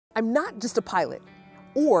I'm not just a pilot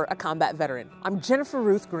or a combat veteran. I'm Jennifer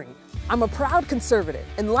Ruth-Green. I'm a proud conservative,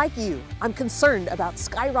 and like you, I'm concerned about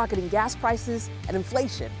skyrocketing gas prices and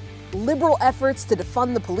inflation, liberal efforts to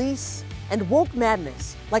defund the police, and woke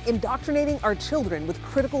madness, like indoctrinating our children with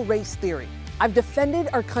critical race theory. I've defended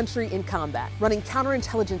our country in combat, running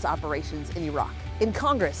counterintelligence operations in Iraq. In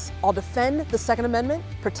Congress, I'll defend the Second Amendment,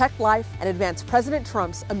 protect life, and advance President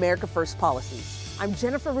Trump's America First policies. I'm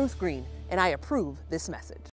Jennifer Ruth-Green, and I approve this message.